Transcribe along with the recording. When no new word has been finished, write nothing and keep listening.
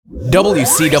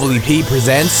WCWP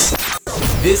presents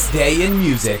This Day in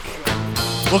Music.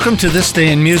 Welcome to This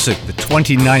Day in Music, the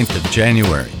 29th of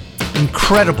January.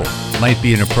 Incredible might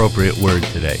be an appropriate word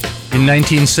today. In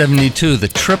 1972, the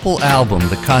triple album,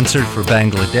 The Concert for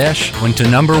Bangladesh, went to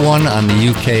number one on the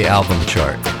UK album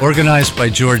chart. Organized by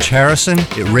George Harrison,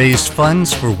 it raised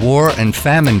funds for war and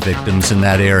famine victims in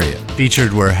that area.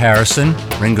 Featured were Harrison,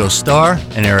 Ringo Starr,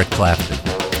 and Eric Clapton.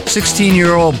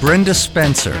 16-year-old Brenda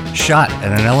Spencer shot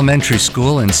at an elementary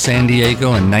school in San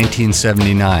Diego in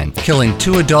 1979, killing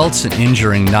 2 adults and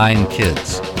injuring 9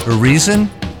 kids. Her reason?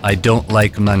 I don't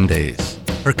like Mondays.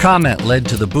 Her comment led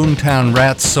to the Boomtown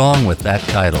Rats song with that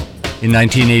title. In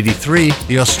 1983,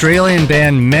 the Australian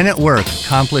band Men at Work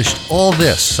accomplished all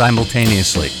this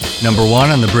simultaneously. Number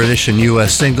 1 on the British and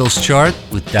US singles chart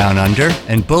with Down Under,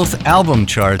 and both album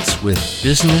charts with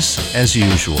Business as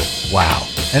Usual. Wow.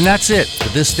 And that's it for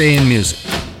This Day in Music.